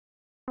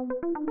We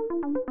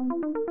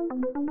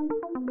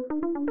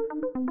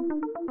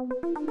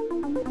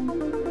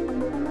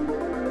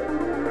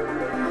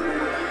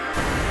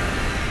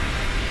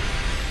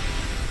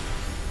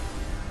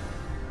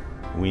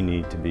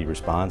need to be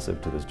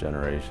responsive to this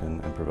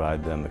generation and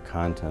provide them the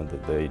content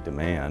that they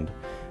demand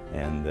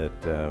and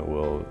that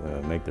will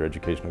make their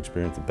educational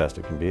experience the best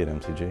it can be at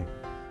MCG.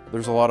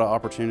 There's a lot of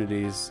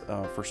opportunities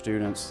for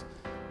students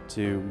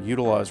to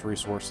utilize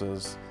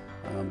resources,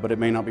 but it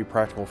may not be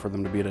practical for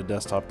them to be at a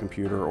desktop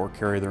computer or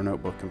carry their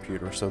notebook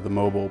computer, so the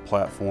mobile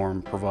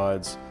platform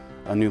provides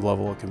a new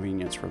level of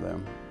convenience for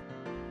them.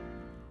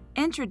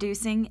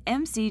 Introducing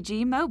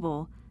MCG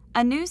Mobile,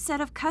 a new set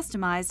of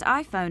customized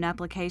iPhone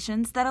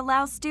applications that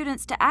allows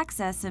students to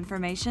access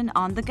information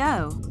on the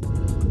go.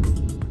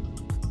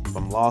 If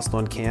I'm lost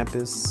on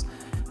campus,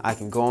 I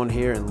can go on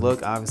here and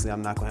look. Obviously,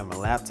 I'm not going to have my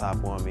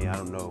laptop on me. I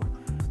don't know.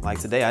 Like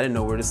today, I didn't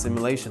know where the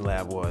simulation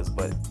lab was,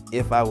 but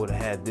if I would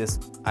have had this,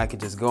 I could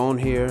just go on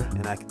here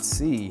and I could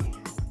see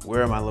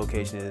where my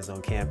location is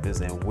on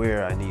campus and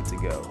where I need to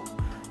go.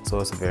 So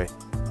it's a very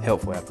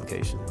helpful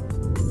application.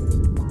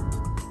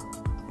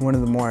 One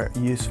of the more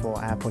useful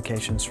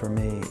applications for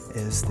me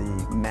is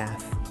the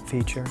math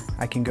feature.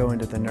 I can go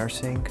into the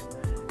nursing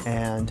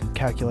and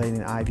calculate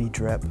an IV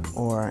drip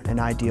or an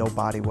ideal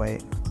body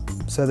weight.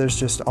 So there's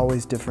just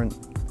always different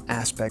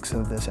aspects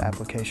of this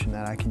application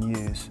that I can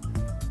use,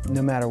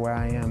 no matter where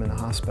I am in the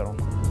hospital.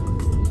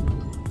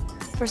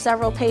 For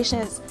several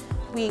patients,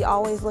 we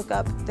always look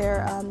up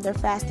their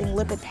fasting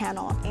lipid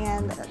panel,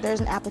 and there's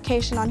an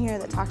application on here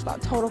that talks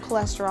about total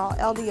cholesterol,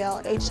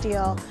 LDL,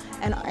 HDL,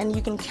 and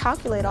you can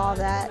calculate all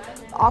that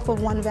off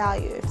of one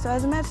value. So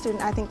as a med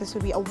student, I think this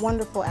would be a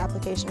wonderful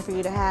application for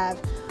you to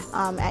have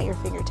at your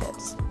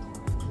fingertips.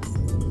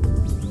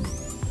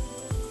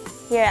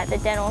 Here at the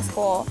dental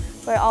school,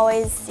 we're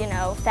always,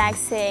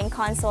 faxing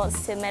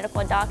consults to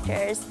medical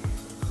doctors,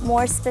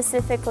 more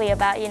specifically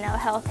about,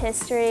 health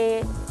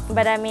history.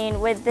 But I mean,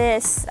 with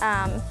this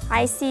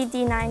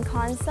ICD-9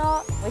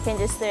 consult, we can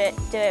just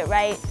do it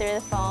right through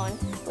the phone.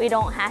 We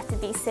don't have to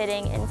be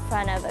sitting in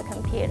front of a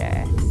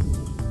computer.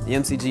 The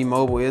MCG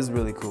Mobile is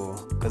really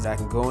cool because I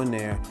can go in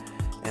there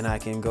and I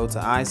can go to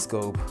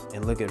iScope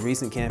and look at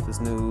recent campus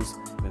news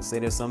and say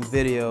there's some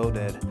video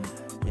that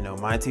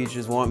my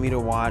teachers want me to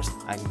watch.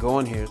 I can go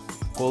in here,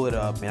 pull it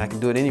up, and I can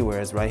do it anywhere.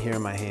 It's right here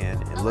in my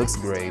hand. It looks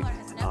great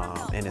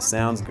and it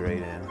sounds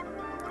great, and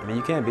I mean,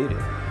 you can't beat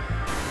it.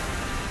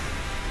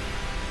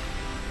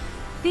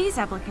 These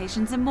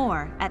applications and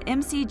more at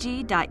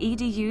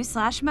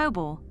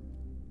mcg.edu/mobile.